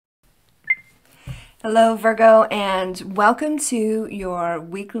Hello Virgo, and welcome to your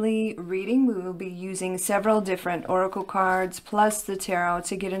weekly reading. We will be using several different oracle cards plus the tarot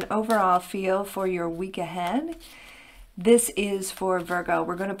to get an overall feel for your week ahead. This is for Virgo.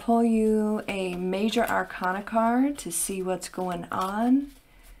 We're going to pull you a major arcana card to see what's going on.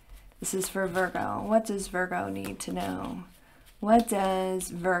 This is for Virgo. What does Virgo need to know? What does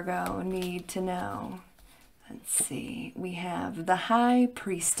Virgo need to know? Let's see. We have the High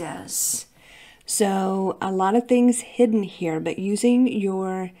Priestess. So a lot of things hidden here, but using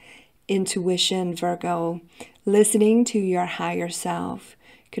your intuition, Virgo, listening to your higher self.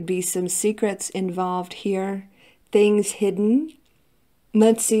 Could be some secrets involved here, things hidden.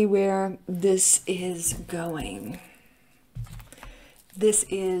 Let's see where this is going. This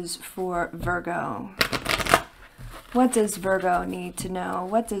is for Virgo. What does Virgo need to know?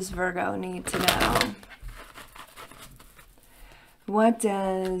 What does Virgo need to know? What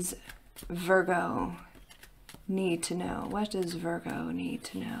does Virgo need to know? What does Virgo need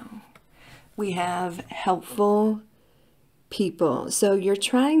to know? We have helpful people. So you're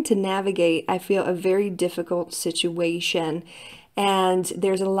trying to navigate, I feel, a very difficult situation, and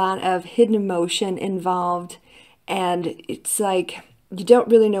there's a lot of hidden emotion involved, and it's like you don't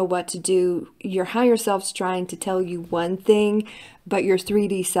really know what to do. Your higher self's trying to tell you one thing, but your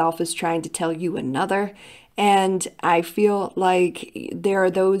 3D self is trying to tell you another. And I feel like there are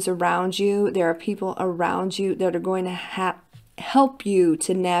those around you, there are people around you that are going to help you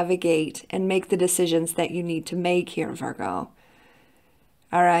to navigate and make the decisions that you need to make here, Virgo.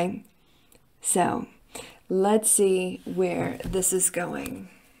 All right? So let's see where this is going.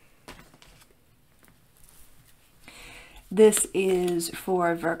 This is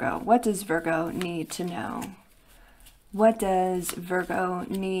for Virgo. What does Virgo need to know? What does Virgo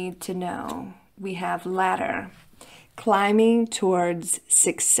need to know? We have ladder, climbing towards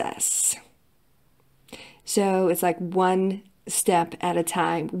success. So it's like one step at a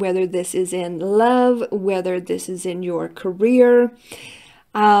time, whether this is in love, whether this is in your career.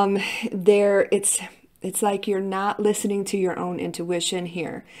 It's like you're not listening to your own intuition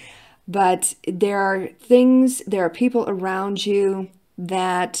here. But there are people around you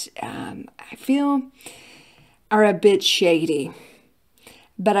that I feel are a bit shady.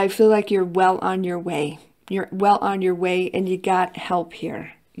 But I feel like you're well on your way. You're well on your way, and you got help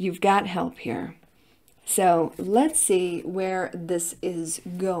here. You've got help here. So let's see where this is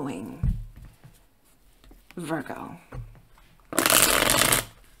going, Virgo.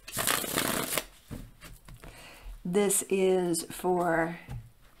 This is for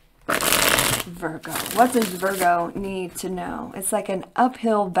Virgo. What does Virgo need to know? It's like an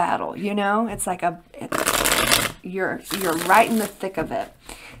uphill battle, you know? It's like you're right in the thick of it.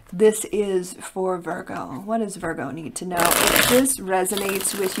 This is for Virgo. What does Virgo need to know? If this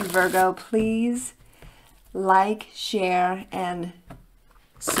resonates with you, Virgo, please like, share, and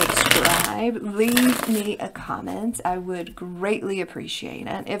subscribe. Leave me a comment. I would greatly appreciate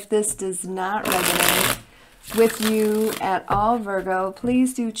it. If this does not resonate with you at all, Virgo,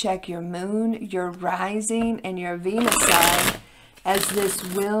 please do check your moon, your rising, and your Venus sign, as this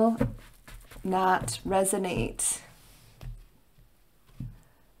will not resonate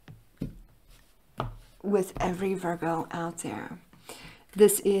with every Virgo out there.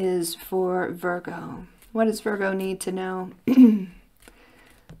 This is for Virgo. What does Virgo need to know?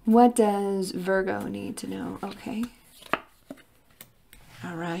 What does Virgo need to know? Okay.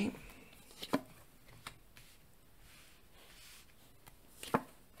 All right.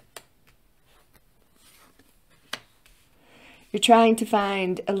 You're trying to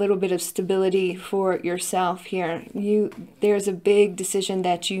find a little bit of stability for yourself here. There's a big decision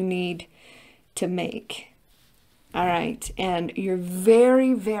that you need to make. All right. And you're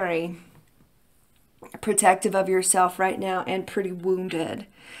very, very protective of yourself right now and pretty wounded.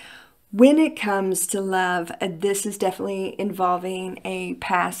 When it comes to love, this is definitely involving a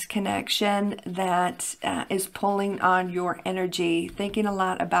past connection that is pulling on your energy, thinking a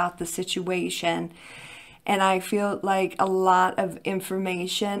lot about the situation. And I feel like a lot of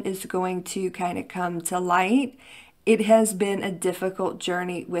information is going to kind of come to light. It has been a difficult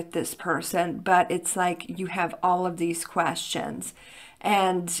journey with this person, but it's like you have all of these questions.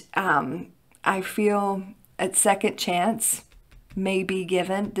 And I feel a second chance may be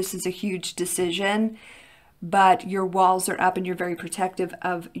given. This is a huge decision, but your walls are up and you're very protective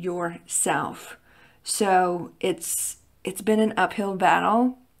of yourself. So it's been an uphill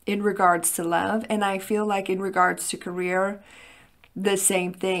battle in regards to love, and I feel like in regards to career, the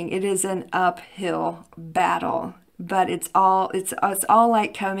same thing. It is an uphill battle, but it's all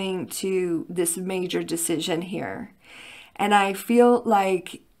like coming to this major decision here. And I feel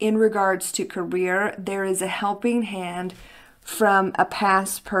like in regards to career, there is a helping hand from a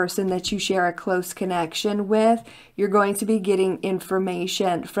past person that you share a close connection with. You're going to be getting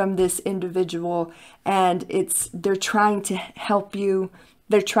information from this individual, and they're trying to help you.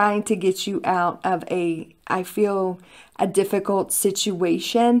 They're trying to get you out of I feel, a difficult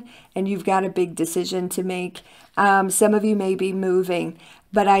situation, and you've got a big decision to make. Some of you may be moving,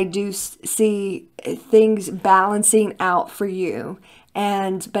 but I do see things balancing out for you.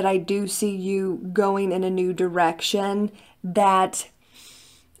 But I do see you going in a new direction that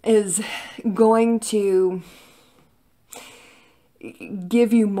is going to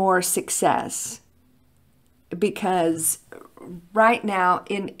give you more success, because right now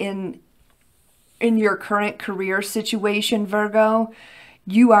in your current career situation, Virgo,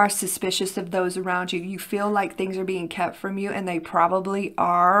 you are suspicious of those around you. You feel like things are being kept from you, and they probably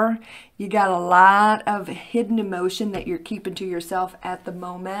are. You got a lot of hidden emotion that you're keeping to yourself at the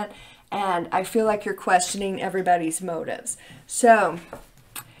moment, and I feel like you're questioning everybody's motives. So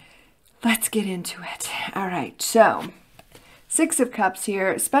let's get into it. All right, so Six of Cups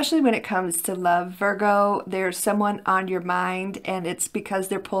here, especially when it comes to love, Virgo, there's someone on your mind, and it's because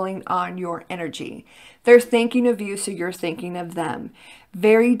they're pulling on your energy. They're thinking of you, so you're thinking of them.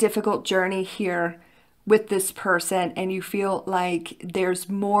 Very difficult journey here with this person, and you feel like there's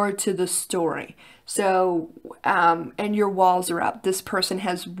more to the story. So, and your walls are up. This person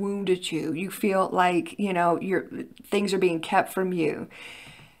has wounded you. You feel like, things are being kept from you.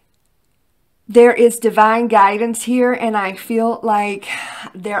 There is divine guidance here, and I feel like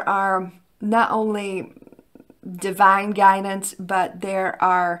there are not only divine guidance, but there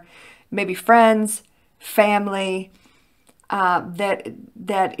are maybe friends, family,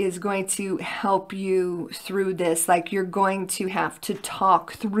 that is going to help you through this. Like, you're going to have to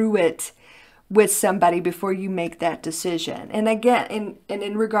talk through it with somebody before you make that decision. And again,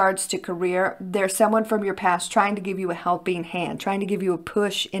 in regards to career, there's someone from your past trying to give you a helping hand, trying to give you a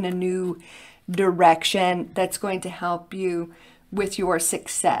push in a new direction that's going to help you with your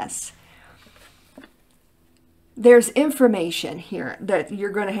success. There's information here that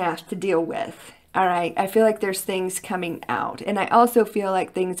you're going to have to deal with. All right, I feel like there's things coming out, and I also feel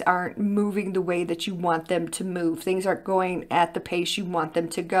like things aren't moving the way that you want them to move. Things aren't going at the pace you want them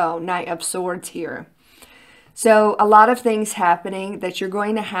to go. Knight of Swords here. So a lot of things happening that you're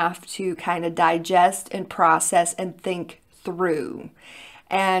going to have to kind of digest and process and think through.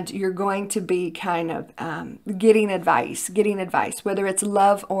 And you're going to be kind of getting advice, whether it's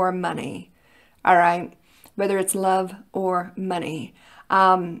love or money. All right, whether it's love or money.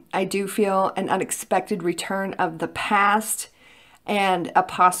 I do feel an unexpected return of the past and a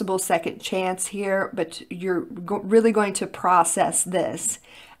possible second chance here, but you're really going to process this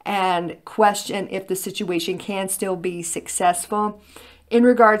and question if the situation can still be successful. In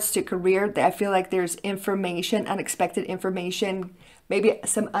regards to career, I feel like there's information, unexpected information, maybe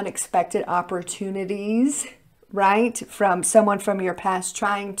some unexpected opportunities, right? From someone from your past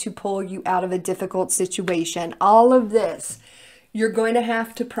trying to pull you out of a difficult situation. All of this you're going to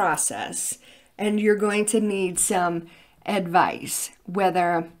have to process, and you're going to need some advice,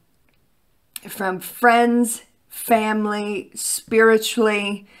 whether from friends, family,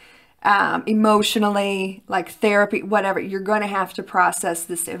 spiritually, emotionally, like therapy, whatever. You're going to have to process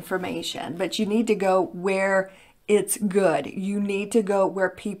this information, but you need to go where it's good. You need to go where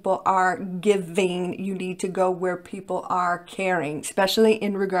people are giving. You need to go where people are caring, especially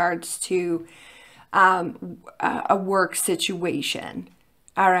in regards to a work situation.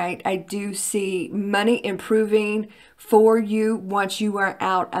 All right, I do see money improving for you once you are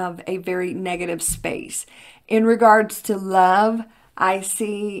out of a very negative space. In regards to love, I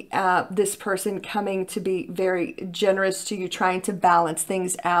see this person coming to be very generous to you, trying to balance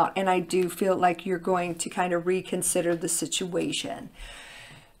things out, and I do feel like you're going to kind of reconsider the situation.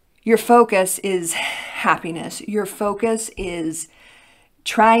 Your focus is happiness. Your focus is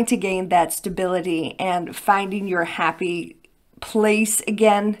trying to gain that stability and finding your happy place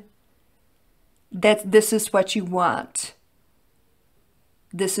again. This is what you want.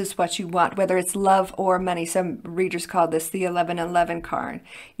 This is what you want, whether it's love or money. Some readers call this the 1111 card.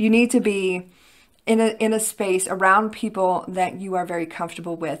 You need to be in a space around people that you are very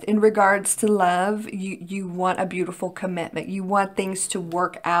comfortable with. In regards to love, you want a beautiful commitment. You want things to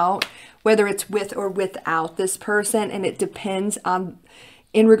work out, whether it's with or without this person, and it depends on,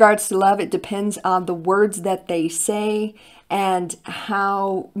 in regards to love, it depends on the words that they say and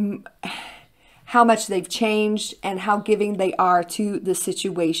how much they've changed and how giving they are to the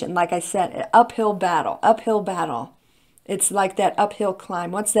situation. Like I said, an uphill battle, uphill battle. It's like that uphill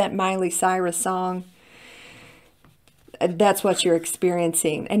climb. What's that Miley Cyrus song? that's what you're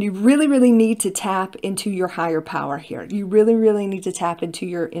experiencing. And you really, really need to tap into your higher power here. You really, really need to tap into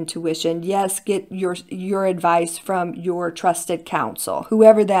your intuition. Yes, get your advice from your trusted counsel,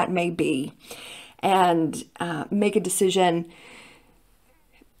 whoever that may be, and make a decision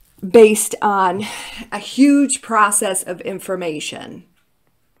based on a huge process of information,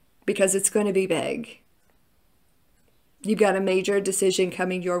 because it's going to be big. You've got a major decision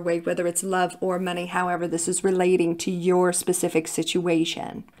coming your way, whether it's love or money. However, this is relating to your specific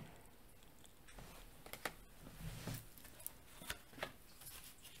situation.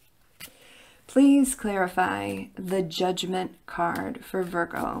 Please clarify the Judgment card for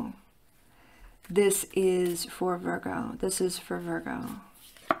Virgo. This is for Virgo. This is for Virgo.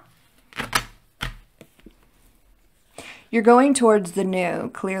 You're going towards the new,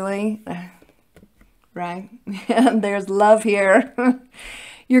 clearly. Right? There's love here.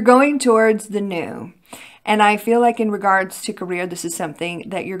 You're going towards the new. And I feel like in regards to career, this is something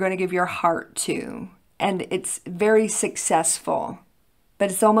that you're going to give your heart to. And it's very successful. But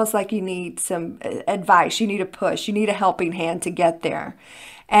it's almost like you need some advice. You need a push. You need a helping hand to get there.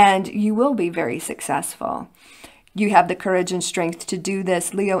 And you will be very successful. You have the courage and strength to do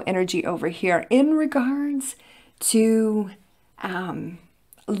this. Leo energy over here. In regards to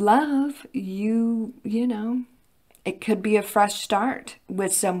love, you know, it could be a fresh start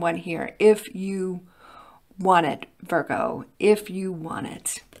with someone here if you want it, Virgo, if you want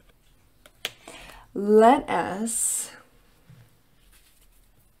it. Let us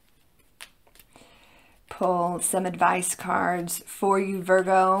pull some advice cards for you,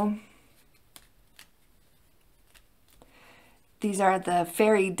 Virgo. These are the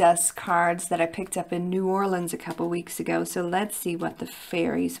fairy dust cards that I picked up in New Orleans a couple weeks ago. So let's see what the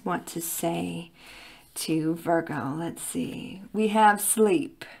fairies want to say to Virgo. Let's see. We have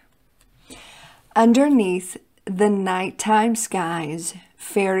sleep. Underneath the nighttime skies,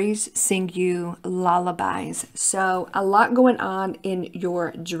 fairies sing you lullabies. So a lot going on in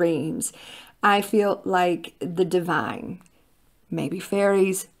your dreams. I feel like the divine, maybe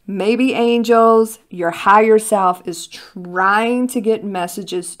fairies, maybe angels, your higher self is trying to get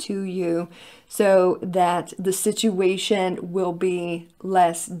messages to you so that the situation will be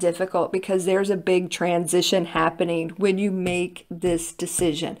less difficult, because there's a big transition happening when you make this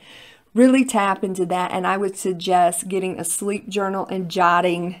decision. Really tap into that, and I would suggest getting a sleep journal and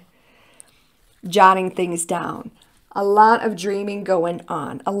jotting things down. A lot of dreaming going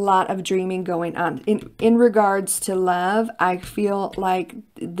on. A lot of dreaming going on. In regards to love, I feel like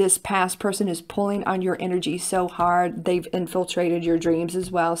this past person is pulling on your energy so hard. They've infiltrated your dreams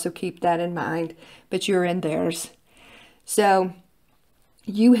as well, so keep that in mind. But you're in theirs. So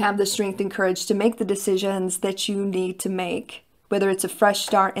you have the strength and courage to make the decisions that you need to make, whether it's a fresh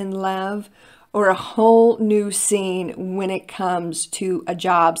start in love or a whole new scene when it comes to a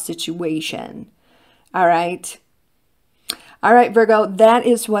job situation. All right? All right, Virgo, that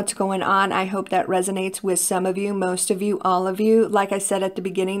is what's going on. I hope that resonates with some of you, most of you, all of you. Like I said at the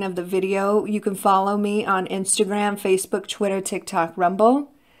beginning of the video, you can follow me on Instagram, Facebook, Twitter, TikTok,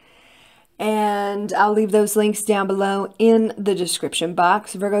 Rumble. And I'll leave those links down below in the description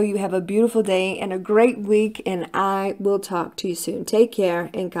box. Virgo, you have a beautiful day and a great week, and I will talk to you soon. Take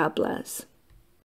care, and God bless.